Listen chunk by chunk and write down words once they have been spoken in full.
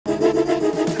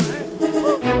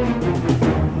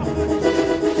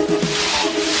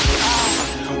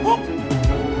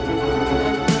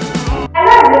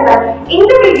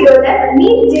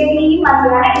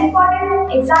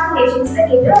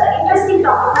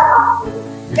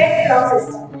wedge block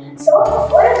system. So,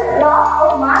 one block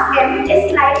of mass m is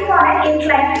sliding on an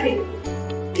inclined plane.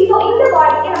 இப்போ இந்த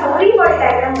பாடிக்கு நம்ம free body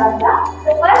diagram பார்த்தா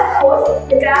the first force,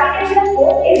 the gravitational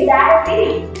force, is directly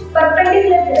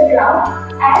perpendicular to the ground,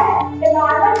 and the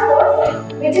normal force,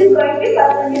 which is going to be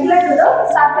perpendicular to the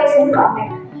surface in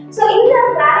contact. So இந்த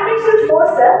gravitational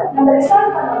force நம்ம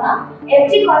resolve பண்ணோம்னா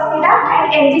mg cos theta and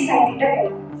mg sin theta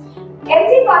கிடைக்கும்.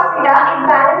 mg cos theta is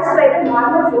balanced by the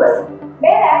normal force,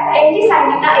 whereas mg sin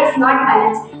theta is not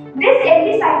balanced. This mg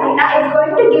sin theta is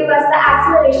going to give us the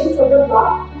acceleration for the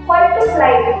block for it to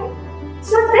slide.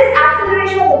 So this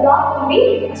acceleration of the block will be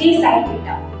g sin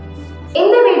theta. In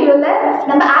the video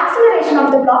நம்ம acceleration of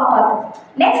the block பார்த்தோம்.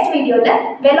 Next video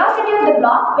velocity of the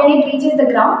block when it reaches the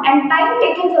ground and time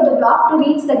taken for the block to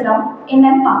reach the ground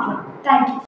என்னன்னு பார்க்கலாம். Thank you.